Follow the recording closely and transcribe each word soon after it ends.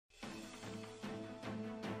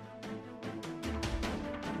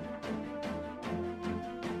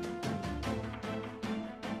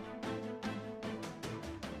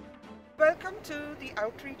Welcome to the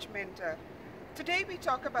Outreach Mentor. Today we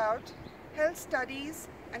talk about health studies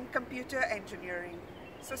and computer engineering.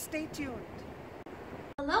 So stay tuned.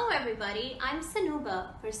 Hello everybody, I'm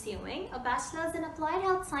Sanuba, pursuing a Bachelor's in Applied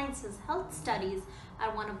Health Sciences Health Studies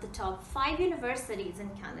at one of the top 5 universities in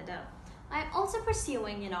Canada. I am also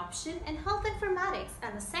pursuing an option in Health Informatics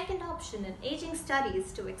and a second option in Aging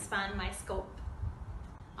Studies to expand my scope.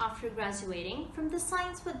 After graduating from the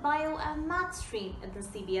Science with Bio and Math stream at the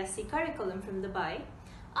CBSE curriculum from Dubai,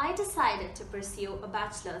 I decided to pursue a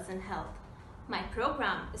Bachelor's in Health. My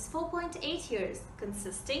program is 4.8 years,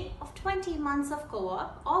 consisting of 20 months of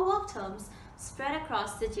co-op or work terms spread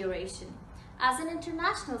across the duration. As an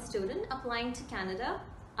international student applying to Canada,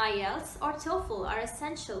 IELTS or TOEFL are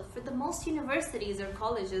essential for the most universities or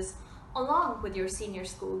colleges, along with your senior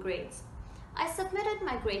school grades. I submitted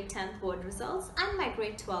my grade 10th board results and my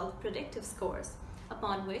grade 12 predictive scores,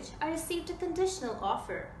 upon which I received a conditional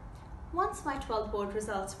offer. Once my 12th board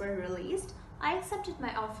results were released, I accepted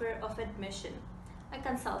my offer of admission. I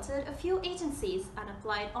consulted a few agencies and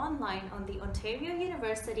applied online on the Ontario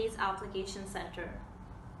University's application center.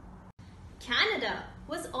 Canada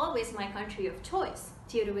was always my country of choice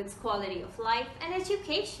due to its quality of life and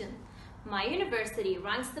education. My university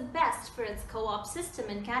ranks the best for its co-op system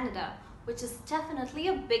in Canada, which is definitely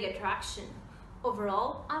a big attraction.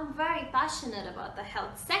 Overall, I'm very passionate about the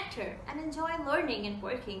health sector and enjoy learning and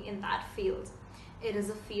working in that field. It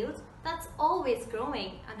is a field that's always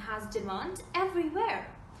growing and has demand everywhere.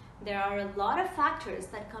 There are a lot of factors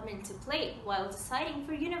that come into play while deciding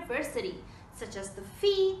for university, such as the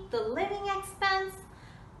fee, the living expense,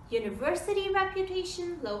 university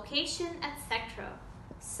reputation, location, etc.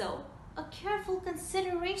 So, a careful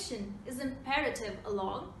consideration is imperative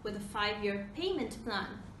along with a 5-year payment plan.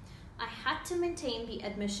 I had to maintain the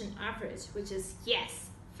admission average, which is, yes,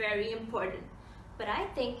 very important. But I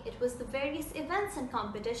think it was the various events and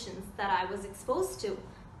competitions that I was exposed to.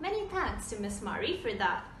 Many thanks to Miss Marie for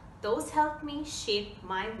that. Those helped me shape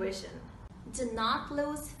my vision. Do not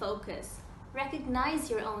lose focus. Recognize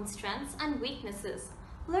your own strengths and weaknesses.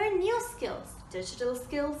 Learn new skills, digital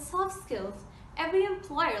skills, soft skills. Every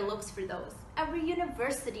employer looks for those. Every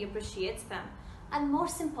university appreciates them. And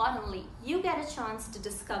most importantly, you get a chance to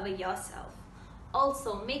discover yourself.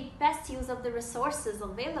 Also, make best use of the resources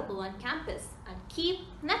available on campus and keep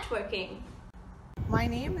networking. My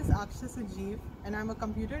name is Aksha Sajeev and I'm a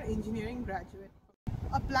computer engineering graduate.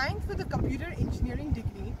 Applying for the computer engineering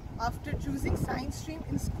degree after choosing science stream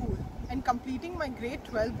in school and completing my grade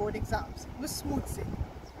 12 board exams was smooth sailing.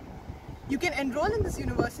 You can enroll in this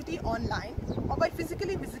university online or by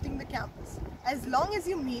physically visiting the campus, as long as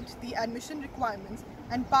you meet the admission requirements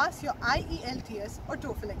and pass your IELTS or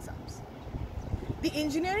TOEFL exams. The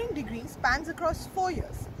engineering degree spans across 4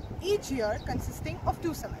 years, each year consisting of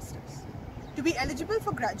 2 semesters. To be eligible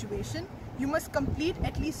for graduation, you must complete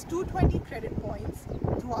at least 220 credit points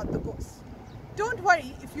throughout the course. Don't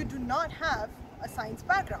worry if you do not have a science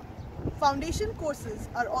background. Foundation courses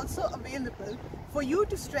are also available for you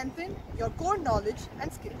to strengthen your core knowledge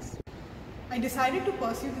and skills. I decided to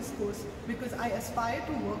pursue this course because I aspire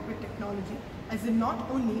to work with technology, as it not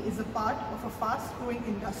only is a part of a fast-growing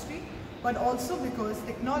industry, but also because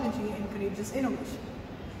technology encourages innovation.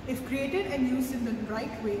 If created and used in the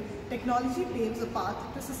right way, technology paves a path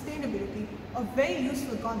to sustainability, a very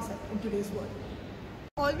useful concept in today's world.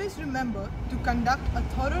 Always remember to conduct a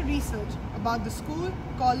thorough research about the school,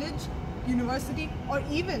 college, university, or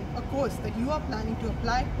even a course that you are planning to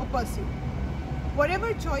apply or pursue.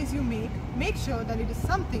 Whatever choice you make sure that it is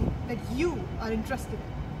something that you are interested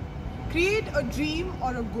in. Create a dream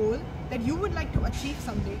or a goal that you would like to achieve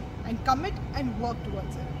someday and commit and work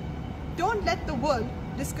towards it. Don't let the world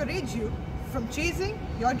discourage you from chasing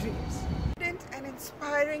your dreams. And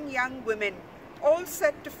inspiring young women, all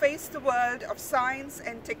set to face the world of science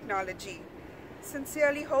and technology.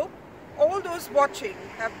 Sincerely hope all those watching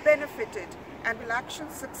have benefited and will action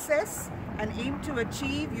success and aim to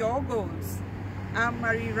achieve your goals. I'm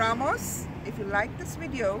Marie Ramos. If you like this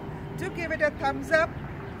video, do give it a thumbs up,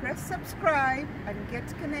 press subscribe and get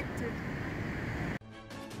connected.